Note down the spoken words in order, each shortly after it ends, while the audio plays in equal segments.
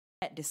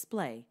At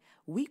Display,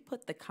 we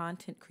put the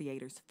content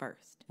creators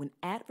first. When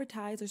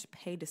advertisers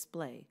pay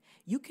Display,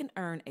 you can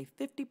earn a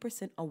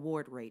 50%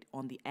 award rate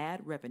on the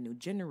ad revenue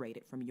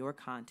generated from your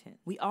content.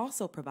 We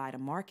also provide a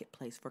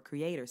marketplace for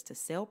creators to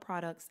sell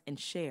products and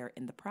share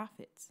in the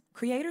profits.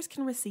 Creators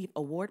can receive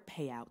award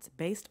payouts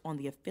based on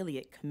the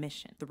affiliate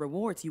commission. The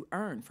rewards you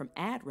earn from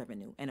ad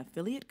revenue and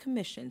affiliate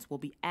commissions will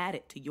be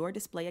added to your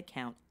Display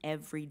account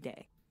every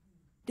day.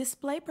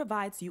 Display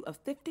provides you a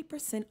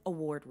 50%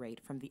 award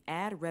rate from the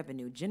ad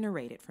revenue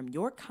generated from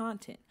your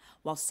content,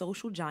 while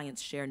social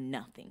giants share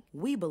nothing.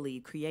 We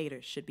believe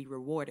creators should be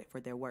rewarded for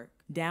their work.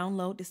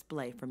 Download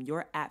Display from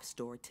your app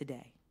store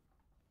today.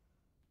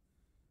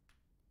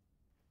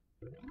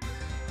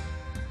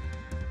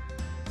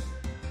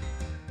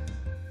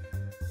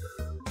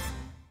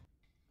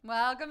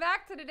 Welcome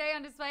back to Today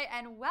on Display,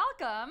 and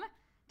welcome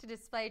to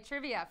Display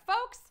Trivia.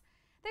 Folks,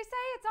 they say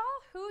it's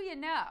all who you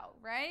know,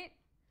 right?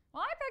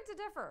 Well, I beg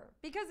to differ,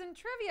 because in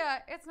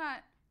trivia, it's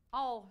not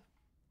all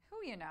who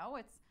you know,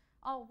 it's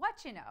all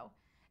what you know.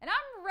 And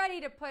I'm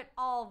ready to put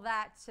all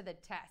that to the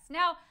test.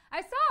 Now,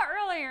 I saw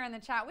earlier in the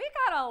chat, we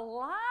got a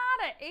lot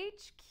of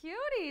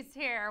HQties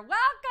here.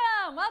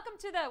 Welcome! Welcome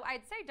to the,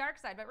 I'd say dark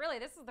side, but really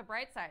this is the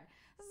bright side.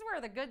 This is where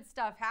the good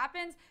stuff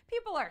happens.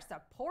 People are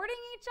supporting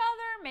each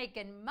other,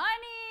 making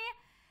money.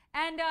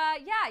 And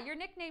yeah, your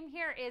nickname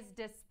here is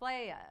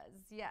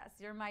Displayas. Yes,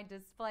 you're my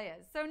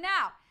Displayas. So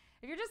now,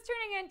 if you're just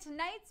tuning in,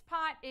 tonight's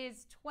pot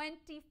is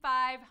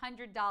 $2,500. And here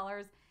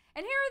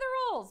are the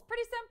rules.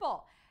 Pretty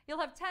simple. You'll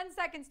have 10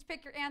 seconds to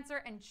pick your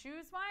answer and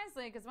choose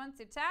wisely, because once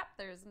you tap,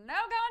 there's no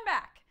going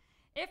back.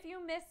 If you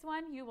miss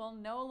one, you will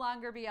no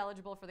longer be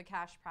eligible for the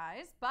cash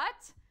prize,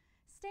 but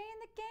stay in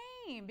the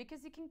game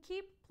because you can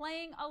keep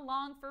playing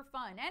along for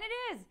fun. And it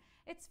is.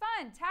 It's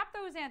fun. Tap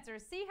those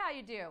answers. See how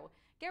you do.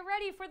 Get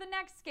ready for the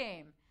next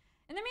game.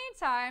 In the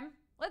meantime,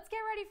 let's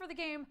get ready for the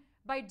game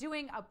by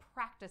doing a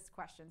practice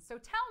question. So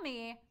tell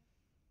me,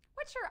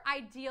 what's your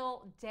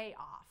ideal day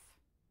off?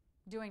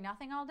 Doing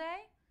nothing all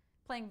day?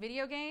 Playing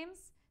video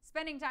games?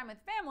 Spending time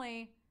with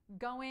family?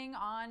 Going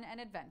on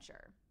an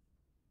adventure?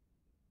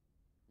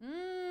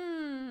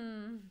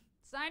 Sign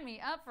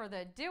me up for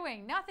the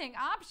doing nothing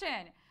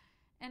option.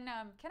 And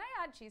can I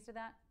add cheese to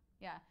that?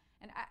 Yeah,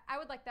 and I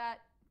would like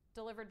that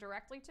delivered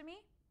directly to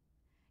me.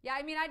 Yeah,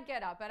 I mean, I'd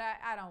get up, but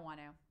I don't want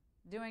to.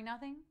 Doing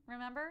nothing,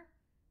 remember?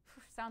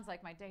 Sounds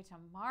like my day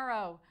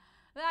tomorrow.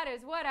 That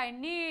is what I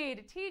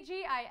need.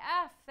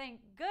 TGIF, thank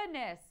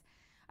goodness.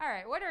 All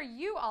right, what are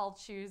you all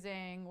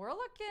choosing? We're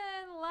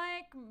looking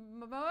like,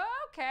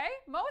 okay,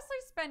 mostly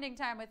spending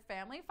time with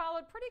family,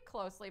 followed pretty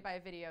closely by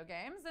video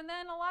games, and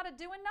then a lot of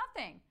doing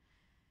nothing.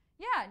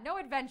 Yeah, no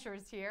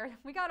adventures here.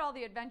 We got all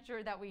the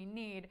adventure that we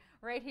need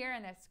right here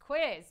in this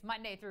quiz,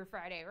 Monday through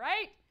Friday,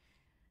 right?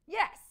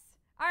 Yes.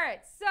 All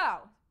right,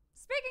 so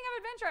speaking of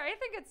adventure, I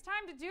think it's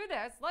time to do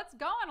this. Let's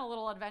go on a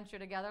little adventure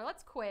together.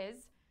 Let's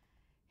quiz.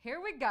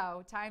 Here we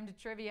go. Time to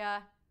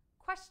trivia.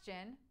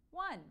 Question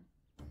 1.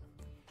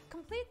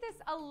 Complete this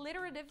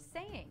alliterative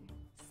saying.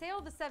 Sail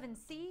the 7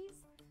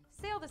 seas,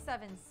 sail the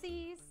 7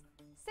 seas,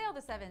 sail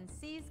the 7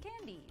 seas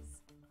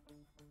candies.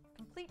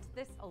 Complete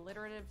this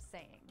alliterative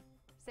saying.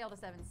 Sail the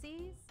 7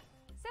 seas,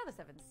 sail the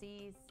 7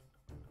 seas,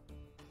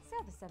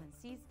 sail the 7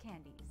 seas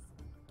candies.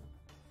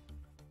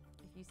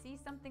 If you see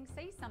something,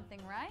 say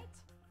something, right?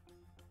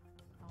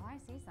 Oh, I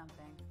see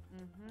something.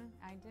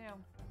 I do.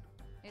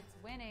 It's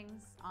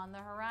winnings on the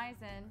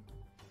horizon.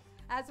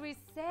 As we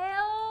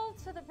sail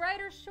to the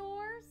brighter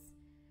shores,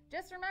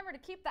 just remember to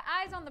keep the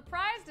eyes on the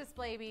prize,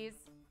 Display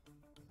Bees.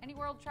 Any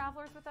world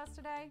travelers with us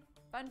today?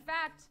 Fun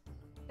fact,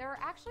 there are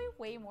actually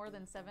way more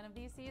than 7 of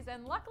these seas,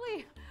 and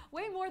luckily,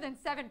 way more than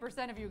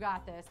 7% of you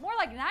got this. More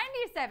like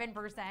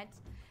 97%.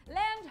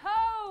 Land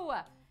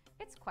ho!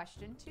 It's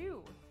question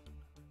 2.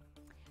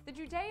 The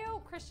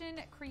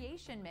Judeo-Christian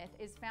creation myth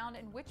is found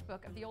in which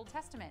book of the Old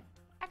Testament?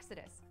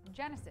 Exodus,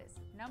 Genesis,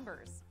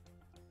 Numbers.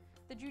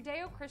 The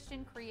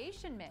Judeo-Christian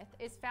creation myth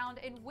is found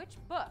in which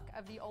book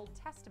of the Old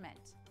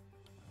Testament?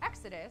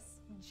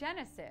 Exodus,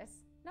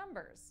 Genesis,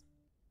 Numbers.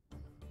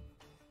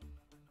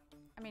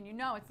 I mean, you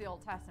know it's the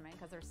Old Testament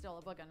because there's still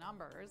a book of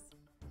Numbers.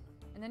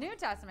 In the New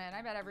Testament,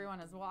 I bet everyone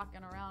is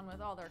walking around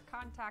with all their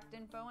contact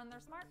info in their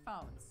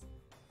smartphones.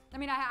 I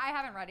mean, I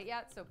haven't read it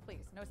yet, so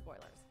please, no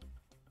spoilers.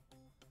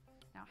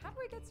 Now, how do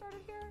we get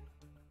started here?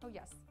 Oh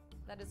yes,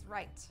 that is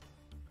right.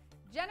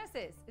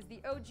 Genesis is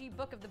the OG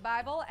book of the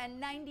Bible,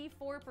 and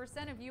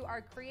 94% of you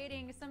are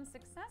creating some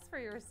success for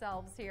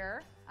yourselves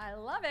here. I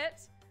love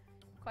it.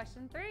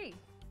 Question 3.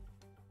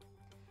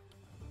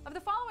 Of the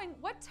following,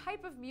 what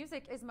type of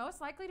music is most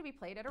likely to be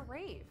played at a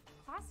rave?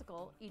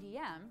 Classical,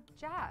 EDM,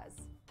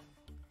 jazz.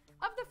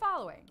 Of the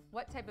following,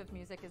 what type of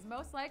music is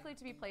most likely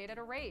to be played at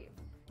a rave?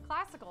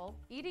 Classical,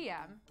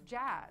 EDM,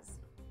 jazz.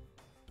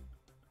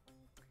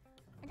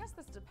 I guess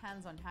this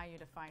depends on how you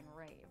define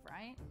rave,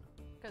 right?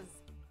 Because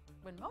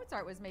when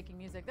Mozart was making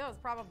music, that was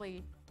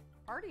probably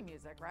party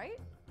music, right?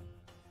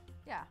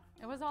 Yeah,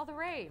 it was all the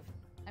rage.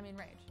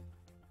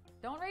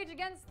 Don't rage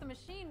against the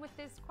machine with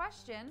this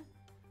question.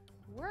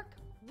 Work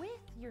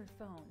with your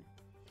phone.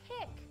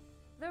 Pick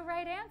the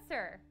right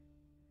answer.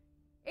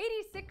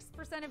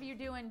 86% of you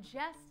doing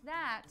just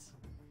that,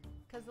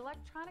 because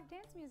electronic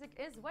dance music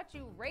is what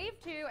you rave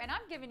to, and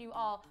I'm giving you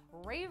all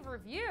rave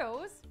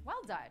reviews.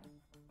 Well done.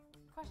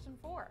 Question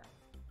 4.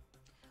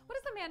 What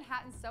is the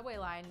Manhattan subway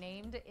line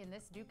named in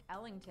this Duke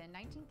Ellington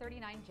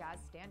 1939 jazz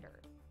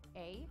standard?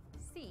 A,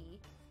 C,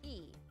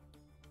 E.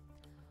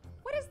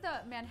 What is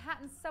the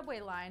Manhattan subway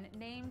line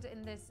named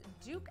in this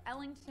Duke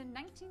Ellington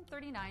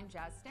 1939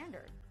 jazz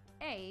standard?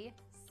 A,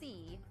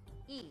 C,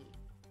 E.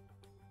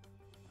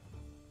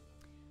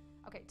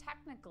 Okay,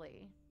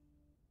 technically,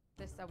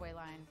 this subway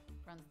line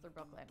runs through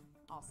Brooklyn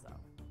also,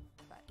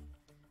 but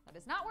that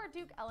is not where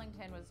Duke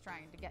Ellington was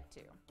trying to get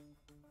to.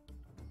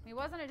 He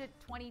wasn't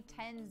a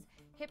 2010s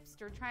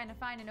hipster trying to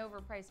find an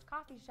overpriced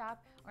coffee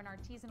shop or an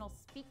artisanal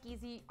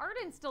speakeasy art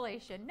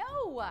installation.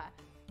 No!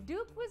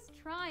 Duke was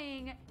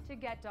trying to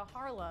get to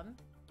Harlem,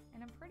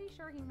 and I'm pretty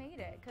sure he made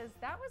it, because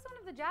that was one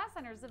of the jazz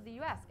centers of the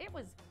US. It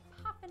was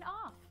popping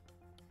off.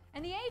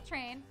 And the A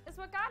train is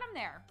what got him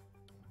there.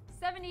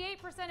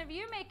 78% of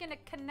you making a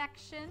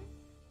connection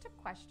to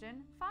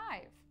question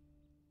 5.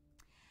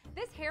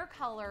 This hair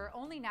color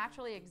only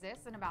naturally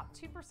exists in about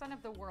 2%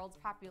 of the world's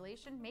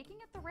population, making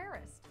it the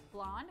rarest.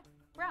 Blonde,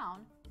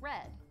 brown,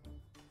 red.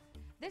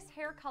 This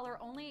hair color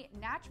only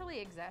naturally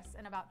exists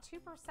in about 2%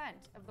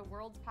 of the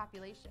world's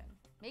population,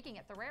 making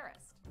it the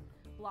rarest.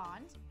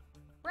 Blonde,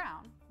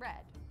 brown,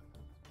 red.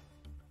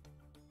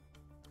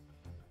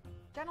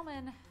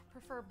 Gentlemen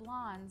prefer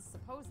blondes,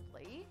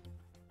 supposedly,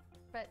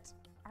 but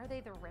are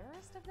they the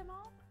rarest of them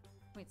all?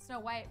 I mean, Snow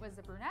White was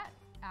a brunette,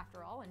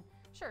 after all, and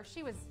sure,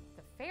 she was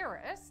the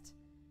fairest.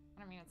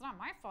 But I mean, it's not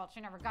my fault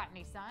she never got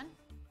any sun.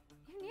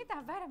 You need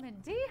that vitamin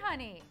D,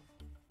 honey.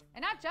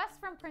 And not just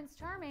from Prince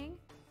Charming.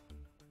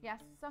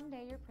 Yes,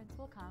 someday your prince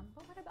will come,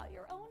 but what about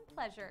your own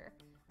pleasure?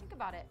 Think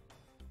about it.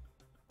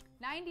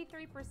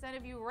 93%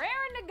 of you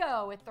raring to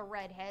go with the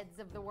redheads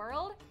of the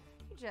world.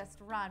 You just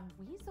Ron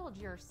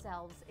Weaseled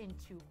yourselves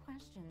into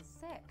question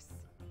 6.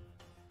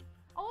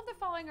 All of the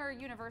following are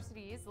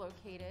universities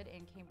located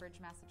in Cambridge,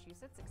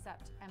 Massachusetts,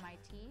 except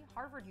MIT,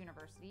 Harvard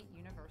University,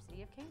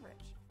 University of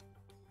Cambridge.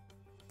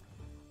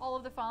 All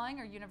of the following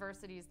are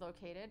universities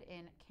located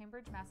in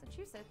Cambridge,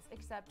 Massachusetts,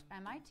 except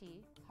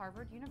MIT,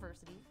 Harvard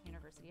University,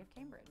 University of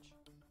Cambridge.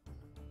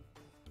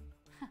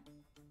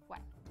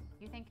 What?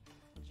 You think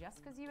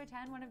just because you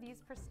attend one of these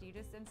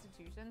prestigious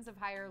institutions of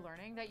higher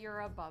learning that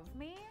you're above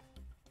me?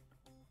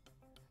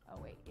 Oh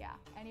wait, yeah.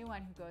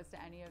 Anyone who goes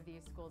to any of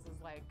these schools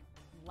is like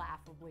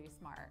laughably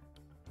smart.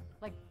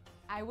 Like,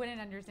 I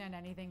wouldn't understand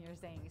anything you're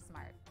saying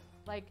smart.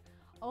 Like,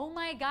 oh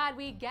my God,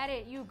 we get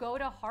it. You go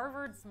to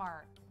Harvard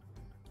smart.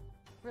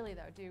 Really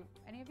though, do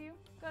any of you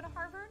go to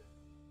Harvard?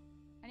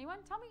 Anyone?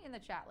 Tell me in the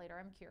chat later,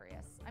 I'm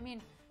curious. I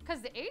mean,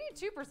 because the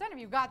 82% of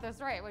you got this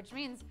right, which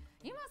means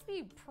you must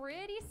be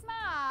pretty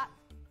smart.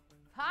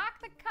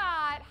 Park the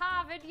car at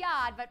Harvard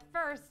Yard, but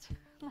first,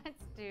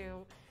 let's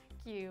do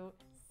Q7.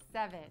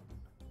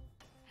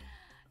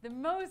 The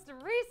most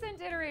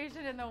recent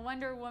iteration in the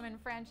Wonder Woman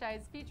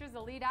franchise features a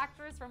lead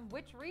actress from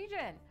which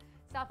region?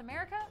 South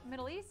America,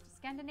 Middle East,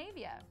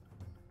 Scandinavia.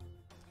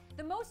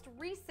 The most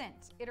recent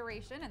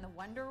iteration in the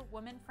Wonder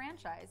Woman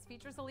franchise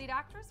features a lead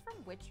actress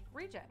from which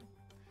region?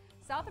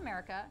 South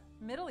America,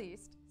 Middle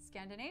East,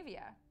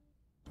 Scandinavia.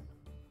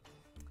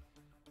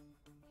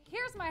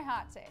 Here's my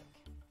hot take.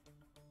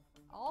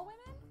 All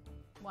women?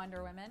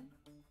 Wonder Women.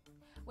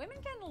 Women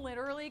can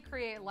literally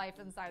create life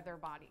inside their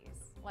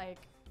bodies. Like,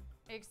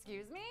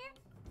 excuse me?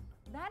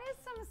 That is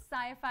some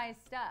sci-fi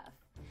stuff.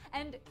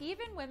 And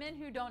even women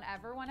who don't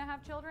ever want to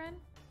have children,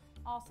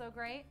 also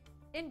great.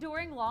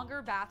 Enduring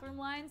longer bathroom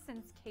lines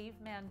since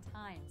caveman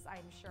times,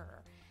 I'm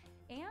sure.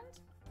 And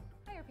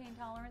higher pain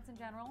tolerance in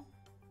general.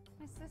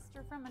 My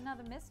sister from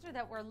another mister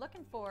that we're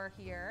looking for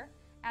here,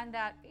 and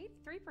that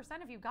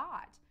 83% of you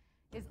got,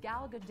 is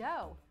Gal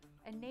Gadot,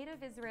 a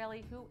native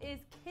Israeli who is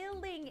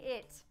killing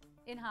it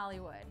in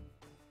Hollywood.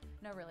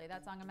 No, really,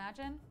 that song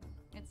Imagine?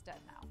 It's dead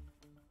now.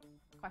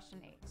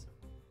 Question 8.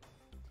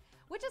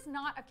 Which is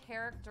not a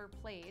character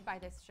played by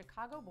this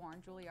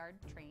Chicago-born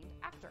Juilliard-trained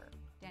actor?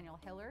 Daniel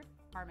Hillard,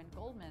 Harmon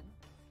Goldman,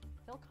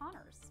 Phil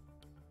Connors.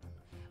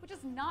 Which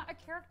is not a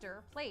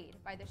character played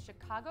by the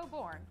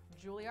Chicago-born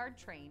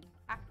Juilliard-trained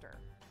actor?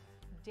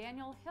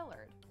 Daniel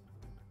Hillard,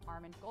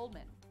 Harmon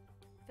Goldman,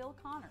 Phil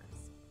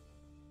Connors.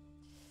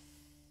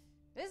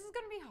 This is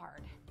gonna be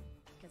hard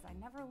because I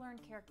never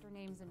learned character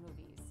names in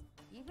movies,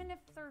 even if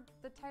they're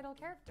the title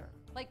character.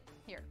 Like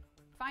here,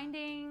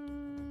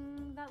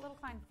 Finding that little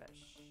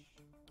Kleinfish,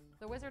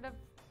 The Wizard of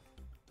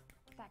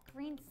that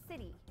Green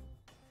City,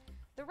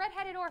 The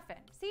Red-Headed Orphan.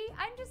 See,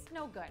 I'm just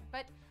no good,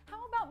 but how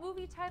about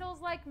movie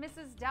titles like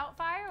Mrs.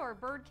 Doubtfire or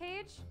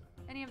Birdcage?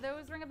 Any of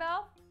those ring a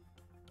bell?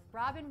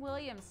 Robin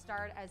Williams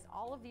starred as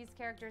all of these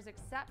characters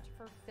except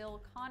for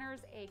Phil Connors,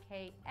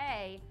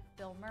 aka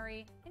Bill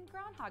Murray, in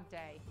Groundhog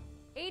Day.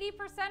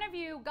 80% of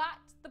you got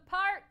the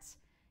part.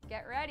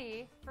 Get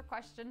ready for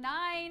question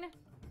 9.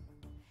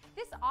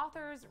 This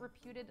author's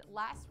reputed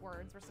last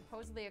words were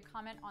supposedly a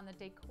comment on the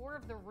decor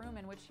of the room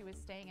in which he was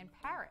staying in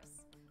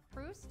Paris.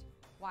 Proust,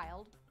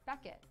 Wilde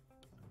Beckett.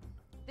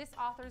 This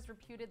author's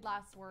reputed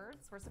last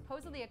words were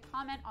supposedly a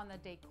comment on the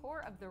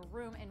decor of the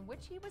room in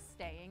which he was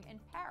staying in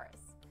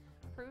Paris.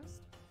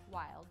 Proust,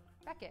 Wilde,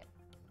 Beckett.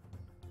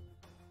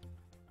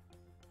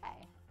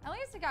 Hey, at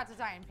least he got to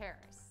die in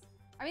Paris.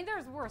 I mean,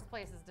 there's worse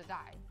places to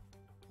die,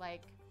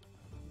 like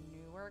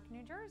Newark,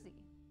 New Jersey,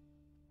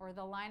 or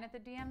the line at the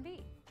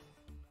DMV.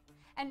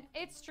 And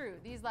it's true,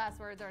 these last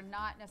words are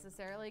not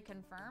necessarily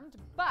confirmed,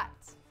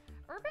 but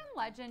urban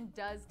legend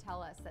does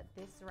tell us that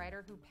this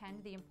writer who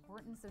penned The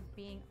Importance of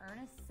Being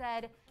Earnest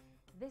said,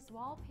 "This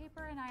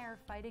wallpaper and I are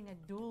fighting a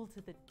duel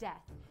to the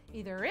death.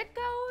 Either it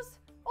goes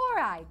or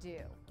I do."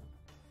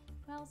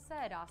 Well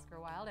said, Oscar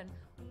Wilde, and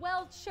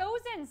well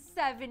chosen,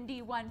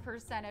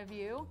 71% of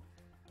you.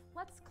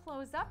 Let's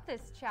close up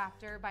this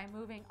chapter by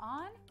moving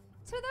on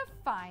to the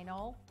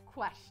final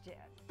question.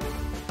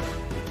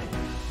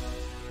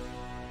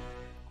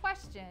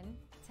 Question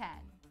 10.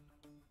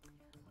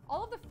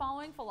 All of the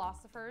following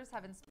philosophers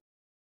have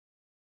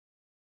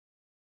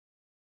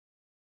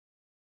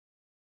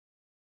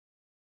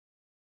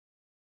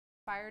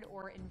inspired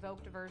or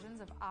invoked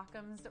versions of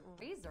Occam's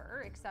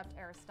razor, except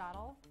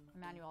Aristotle,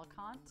 Immanuel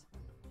Kant,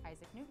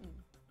 Isaac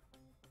Newton.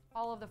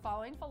 All of the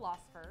following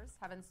philosophers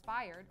have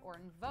inspired or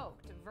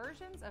invoked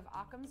versions of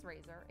Occam's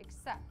razor,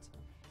 except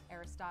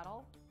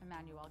Aristotle,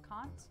 Immanuel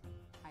Kant,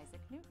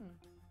 Isaac Newton.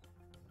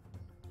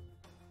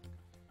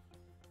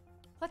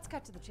 Let's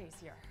cut to the chase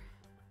here.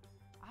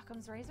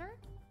 Occam's razor?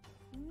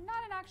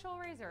 Not an actual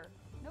razor.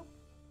 Nope.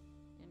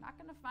 You're not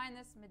going to find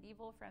this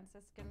medieval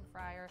Franciscan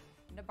friar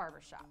in a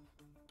barbershop.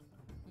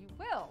 You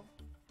will,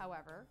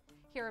 however,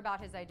 hear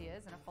about his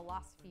ideas in a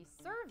philosophy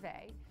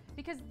survey,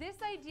 because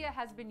this idea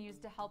has been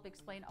used to help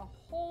explain a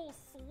whole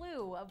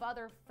slew of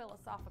other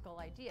philosophical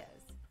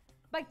ideas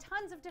by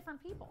tons of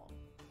different people.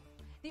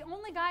 The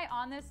only guy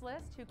on this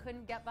list who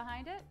couldn't get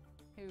behind it,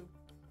 who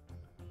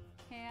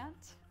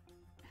can't,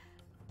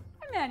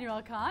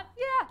 Immanuel Kant.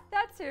 Yeah,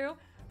 that's who.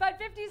 But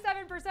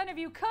 57% of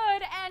you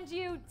could, and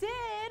you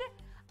did.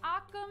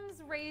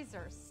 Occam's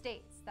razor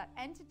states that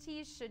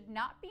entities should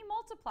not be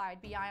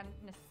multiplied beyond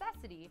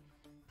necessity.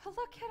 But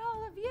look at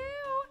all of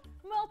you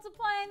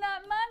multiplying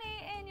that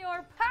money in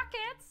your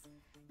pockets.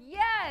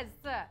 Yes,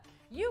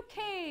 you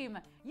came,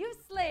 you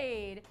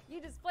slayed,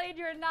 you displayed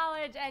your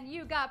knowledge, and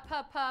you got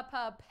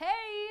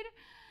paid.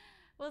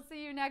 We'll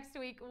see you next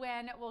week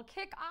when we'll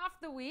kick off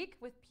the week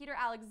with Peter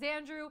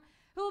Alexandru,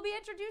 who will be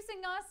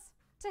introducing us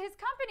to his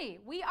company,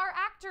 We Are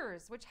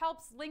Actors, which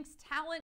helps links talent